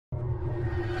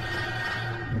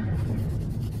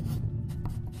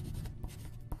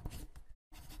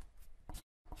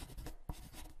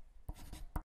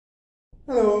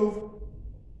Hello,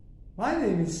 my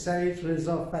name is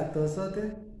Reza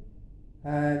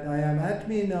and I am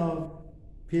admin of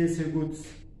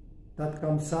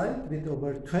PLCGoods.com site with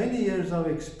over 20 years of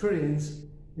experience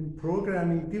in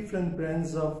programming different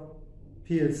brands of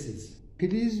PLCs.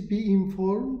 Please be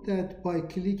informed that by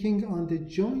clicking on the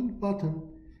Join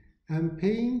button and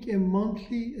paying a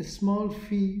monthly small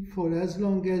fee for as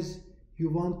long as you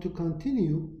want to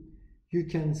continue, you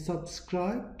can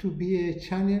subscribe to be a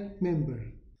channel member.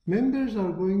 Members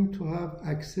are going to have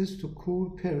access to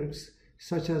cool perks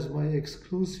such as my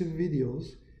exclusive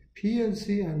videos,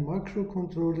 PLC and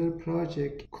microcontroller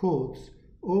project codes,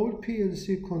 all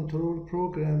PLC control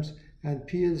programs and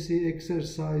PLC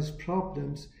exercise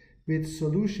problems with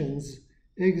solutions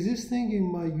existing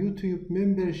in my YouTube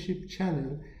membership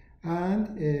channel,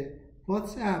 and a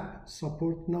WhatsApp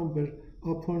support number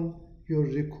upon your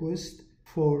request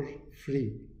for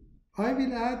free. I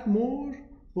will add more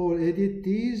or edit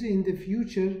these in the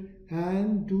future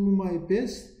and do my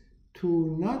best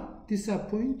to not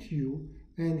disappoint you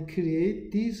and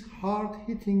create these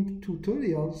hard-hitting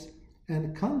tutorials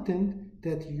and content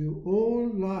that you all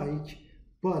like,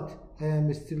 but I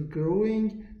am still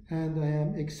growing and I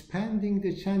am expanding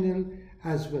the channel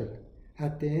as well.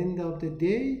 At the end of the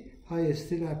day, I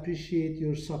still appreciate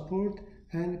your support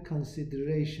and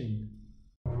consideration.